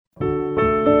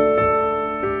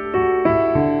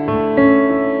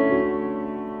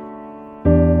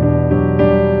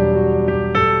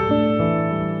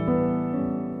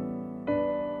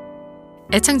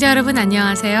애청자 여러분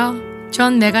안녕하세요.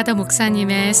 존 메가더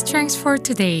목사님의 Strength for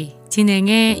Today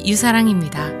진행의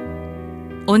유사랑입니다.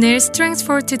 오늘 Strength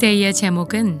for Today의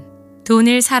제목은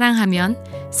돈을 사랑하면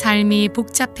삶이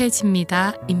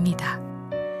복잡해집니다 입니다.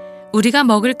 우리가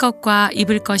먹을 것과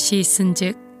입을 것이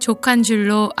있은즉 족한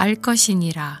줄로 알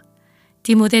것이니라.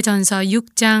 디모데전서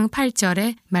 6장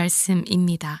 8절의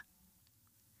말씀입니다.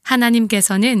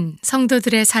 하나님께서는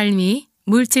성도들의 삶이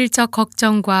물질적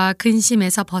걱정과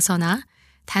근심에서 벗어나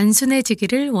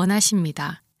단순해지기를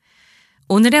원하십니다.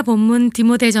 오늘의 본문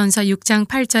디모데전서 6장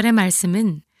 8절의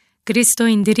말씀은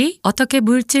그리스도인들이 어떻게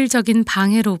물질적인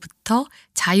방해로부터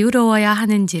자유로워야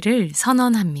하는지를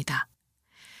선언합니다.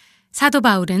 사도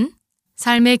바울은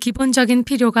삶의 기본적인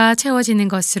필요가 채워지는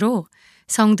것으로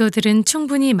성도들은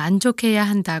충분히 만족해야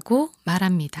한다고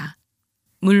말합니다.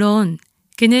 물론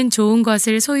그는 좋은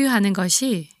것을 소유하는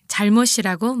것이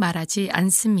잘못이라고 말하지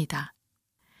않습니다.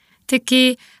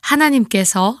 특히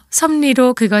하나님께서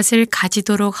섭리로 그것을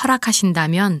가지도록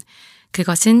허락하신다면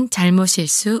그것은 잘못일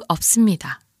수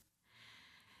없습니다.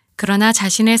 그러나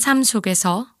자신의 삶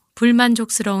속에서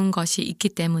불만족스러운 것이 있기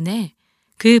때문에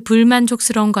그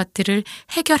불만족스러운 것들을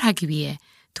해결하기 위해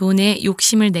돈에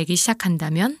욕심을 내기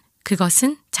시작한다면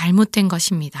그것은 잘못된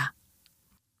것입니다.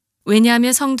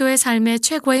 왜냐하면 성도의 삶의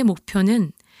최고의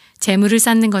목표는 재물을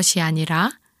쌓는 것이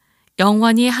아니라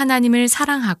영원히 하나님을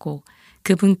사랑하고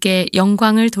그분께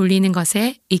영광을 돌리는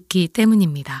것에 있기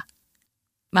때문입니다.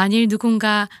 만일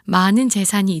누군가 많은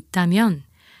재산이 있다면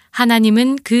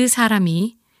하나님은 그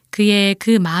사람이 그의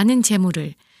그 많은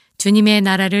재물을 주님의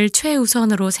나라를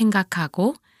최우선으로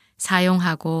생각하고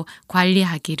사용하고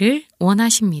관리하기를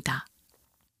원하십니다.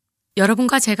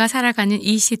 여러분과 제가 살아가는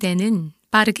이 시대는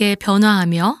빠르게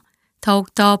변화하며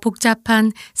더욱더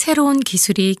복잡한 새로운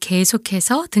기술이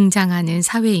계속해서 등장하는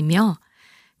사회이며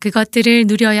그것들을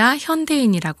누려야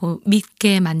현대인이라고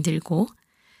믿게 만들고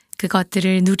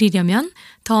그것들을 누리려면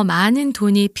더 많은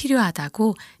돈이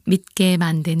필요하다고 믿게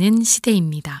만드는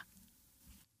시대입니다.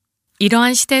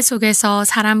 이러한 시대 속에서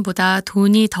사람보다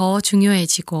돈이 더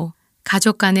중요해지고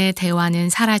가족 간의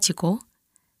대화는 사라지고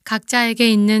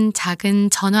각자에게 있는 작은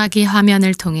전화기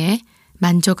화면을 통해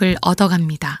만족을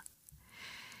얻어갑니다.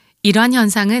 이러한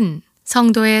현상은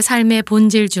성도의 삶의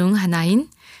본질 중 하나인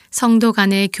성도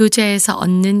간의 교제에서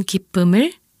얻는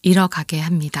기쁨을 잃어가게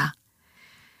합니다.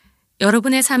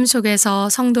 여러분의 삶 속에서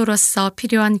성도로서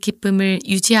필요한 기쁨을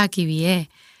유지하기 위해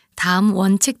다음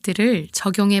원칙들을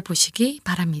적용해 보시기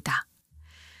바랍니다.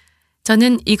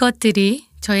 저는 이것들이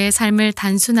저의 삶을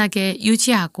단순하게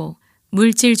유지하고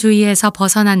물질주의에서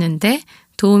벗어나는데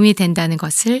도움이 된다는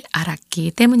것을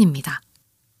알았기 때문입니다.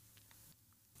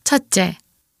 첫째,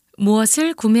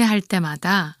 무엇을 구매할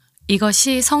때마다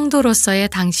이것이 성도로서의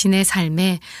당신의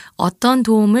삶에 어떤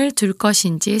도움을 줄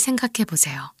것인지 생각해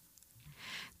보세요.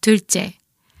 둘째,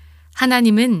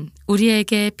 하나님은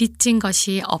우리에게 빚진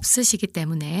것이 없으시기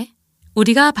때문에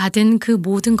우리가 받은 그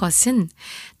모든 것은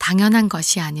당연한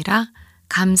것이 아니라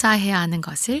감사해야 하는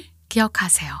것을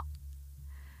기억하세요.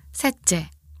 셋째,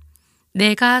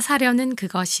 내가 사려는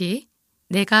그것이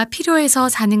내가 필요해서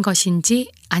사는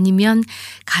것인지 아니면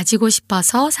가지고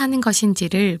싶어서 사는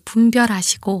것인지를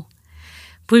분별하시고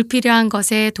불필요한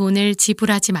것에 돈을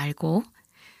지불하지 말고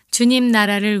주님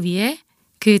나라를 위해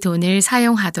그 돈을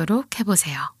사용하도록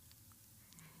해보세요.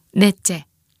 넷째,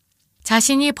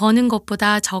 자신이 버는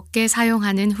것보다 적게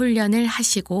사용하는 훈련을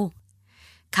하시고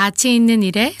가치 있는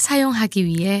일에 사용하기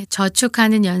위해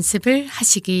저축하는 연습을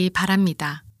하시기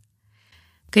바랍니다.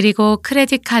 그리고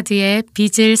크레딧 카드에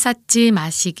빚을 쌓지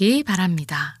마시기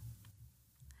바랍니다.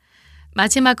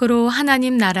 마지막으로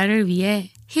하나님 나라를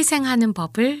위해 희생하는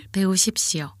법을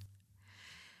배우십시오.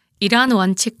 이러한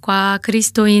원칙과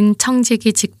그리스도인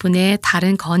청지기 직분의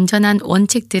다른 건전한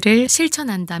원칙들을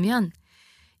실천한다면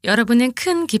여러분은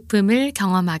큰 기쁨을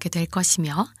경험하게 될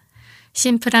것이며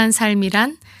심플한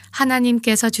삶이란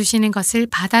하나님께서 주시는 것을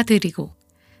받아들이고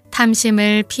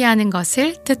탐심을 피하는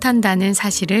것을 뜻한다는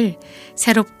사실을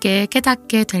새롭게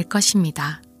깨닫게 될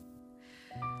것입니다.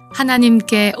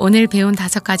 하나님께 오늘 배운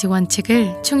 5가지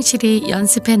원칙을 충실히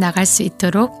연습해 나갈 수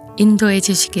있도록 인도해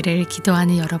주시기를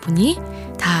기도하는 여러분이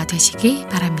다 되시기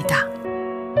바랍니다.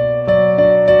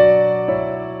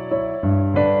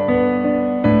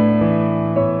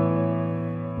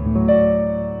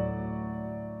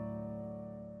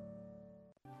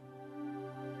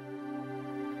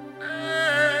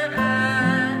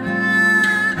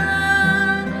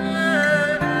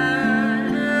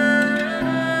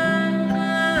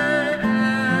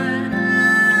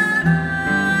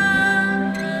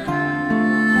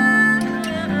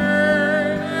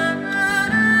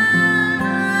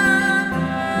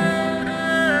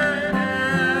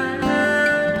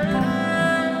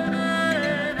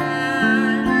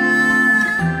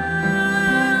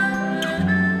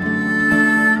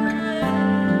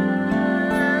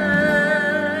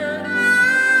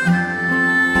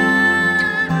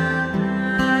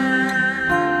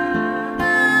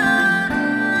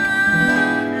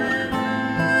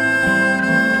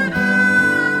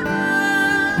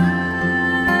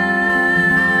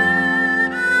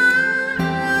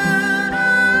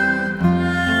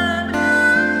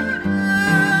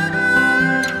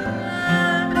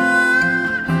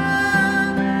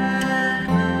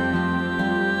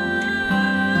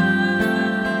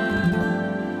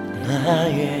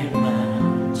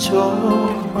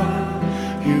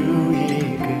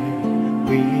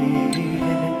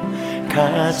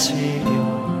 가지려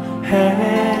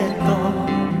했던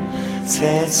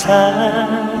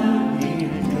세상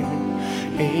일들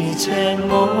이제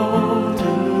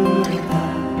모두 다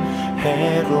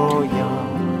해로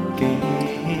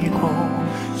여기고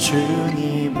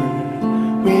주님을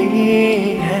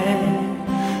위해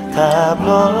다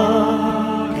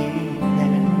버리네.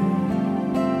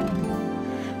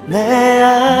 내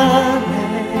안에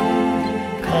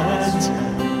가장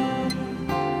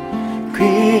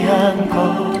귀한 것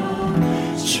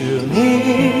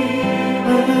주님을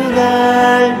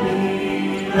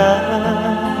알리라.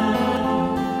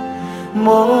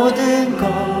 모든 것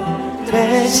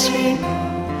되시며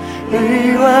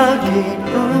의와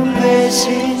기쁨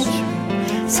되신 주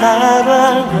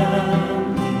사랑합니다.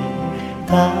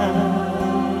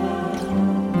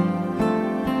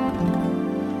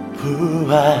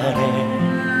 부활의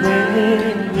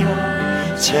능력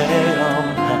체험하면서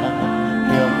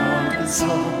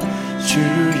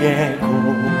주의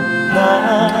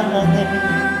고난에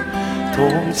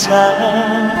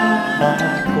동참하고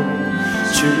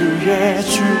주의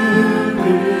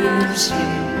죽으신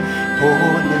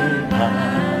본을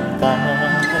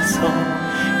받아서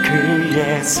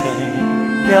그의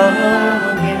생명에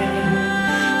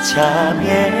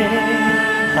참여하네.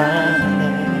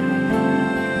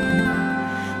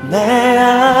 내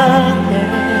안에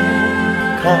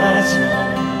가장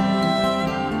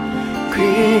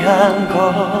귀한 것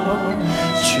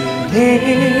주님을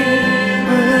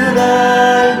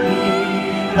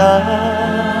알리라.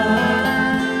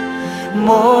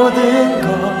 모든 것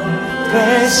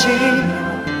되시며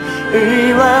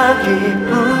의와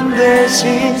기쁨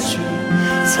되신 주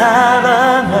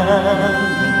사랑합니다.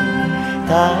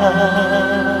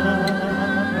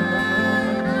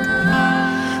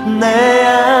 내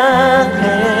안에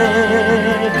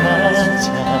가장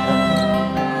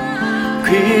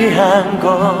귀한 것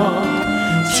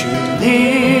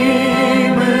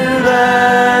주님을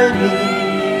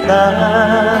알리라.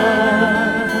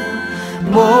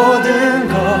 모든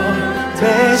것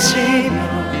되시며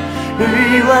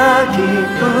의와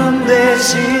기쁨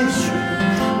되신 주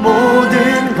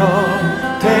모든 것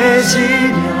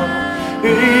되시며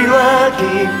의와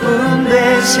기쁨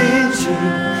되신 주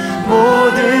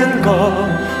모든 것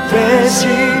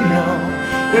되시며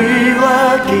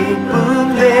의와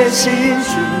기쁨 되신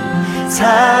주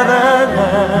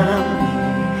사랑합니다.